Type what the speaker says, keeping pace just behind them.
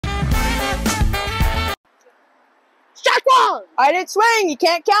ball! I didn't swing. You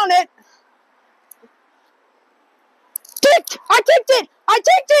can't count it. Kick! I kicked it. I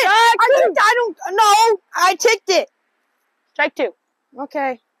kicked it. I ticked it. Strike two.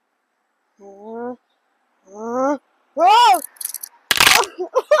 Okay. Whoa. My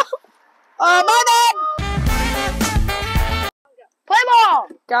bad. Play ball!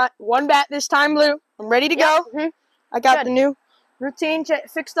 Got one bat this time, Blue. I'm ready to go. Mm-hmm. I got Good. the new routine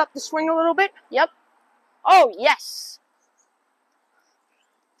fixed up the swing a little bit. Yep. Oh, yes.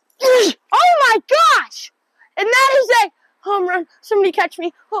 Oh, my gosh! And that is a home run. Somebody catch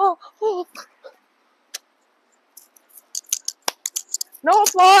me. Oh. No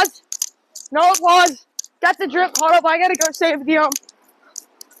applause. No applause. Got the drip. Hold up. I got to go save the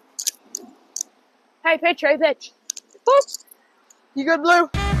Hey, pitch. Hey, pitch. Boop. You good, Blue?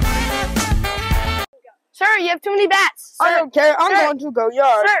 Sir, you have too many bats. Sir. I don't care. I'm going to go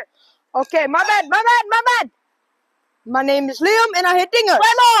yard. Sir. Okay, my bad. My name is Liam, and I hit dingers.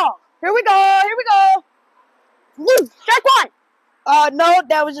 Play ball! Here we go. Blue. Strike one. No,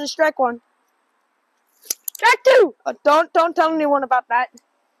 that was a strike one. Strike two. Don't tell anyone about that.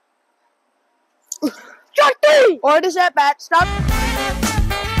 Strike three. Or does that bat stop?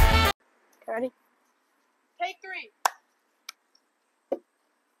 Ready? Take three.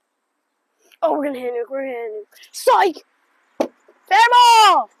 Oh, we're gonna hit it. Psych! Fair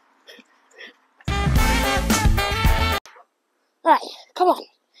ball! Alright, come on.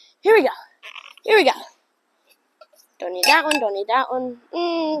 Here we go. Don't need that one. Don't need that one.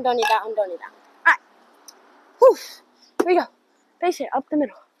 Alright. Whew. Here we go. Base hit up the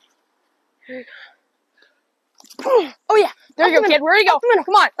middle. Here we go. Oh, yeah. There you go, kid. Where you go?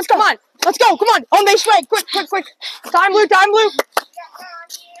 Come on. Let's go. Come on. Home base strike. Quick. Time, Blue.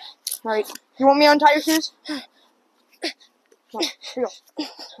 All right. You want me to untie your shoes? Come on. Here you go.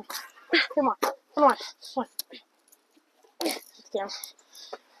 Come on. Down.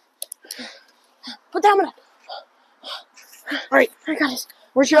 Put down my. All right. I got this.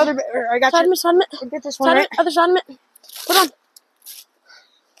 Where's your other? I got Side you. of it. Get this one right. Other side of it. Put on.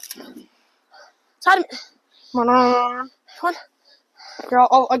 Side of it. Come on. Come on. Here,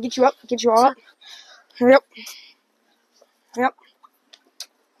 I'll get you up. Get you all up. Yep. Come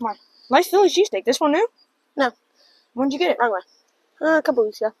on. Nice Philly cheesesteak. This one new? No. When'd you get it? Wrong way. A couple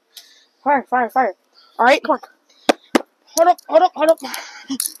weeks ago. Fire. All right. Come on. Hold up.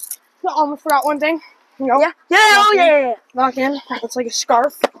 I almost forgot one thing. You know? Yeah. Yeah. Lock in. It's like a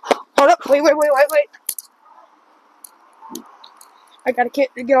scarf. Hold up. Wait. I gotta get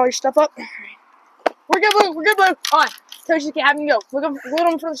all your stuff up. We're good, Blue. On. Coach just have him go. Look at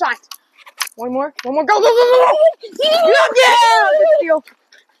him for the signs. One more. Go. Yeah! Good deal.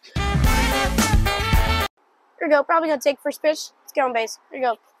 Here we go. Probably gonna take first pitch. Let's get on base. Here we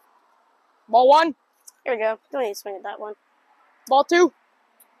go. Ball one. Here we go. Don't need to swing at that one. Ball two.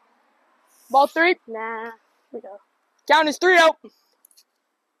 Ball three. Nah. Here we go. Count is 3-0.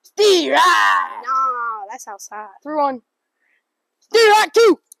 Steve, right. No, that's outside. 3-1. Steve, right,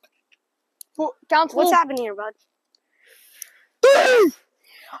 2. Count full. What's happening here, bud? 3.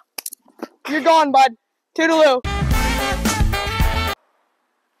 You're gone, bud. Toodaloo.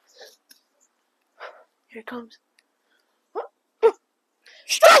 Here it comes.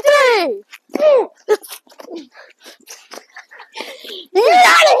 Strike three! Get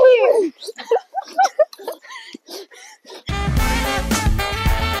out of here!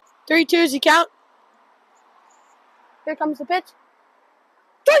 3-2 is the count. Here comes the pitch.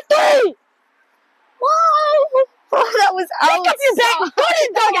 Strike three! Why? Oh, that was outside. Put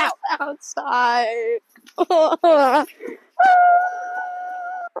it dugout. Outside.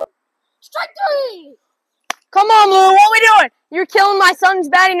 Strike three! Come on, Lou. What are we doing? You're killing my son's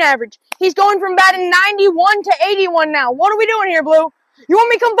batting average. He's going from batting 91 to 81 now. What are we doing here, Blue? You want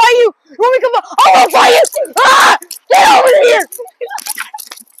me to come fight you? I will fight you! Ah!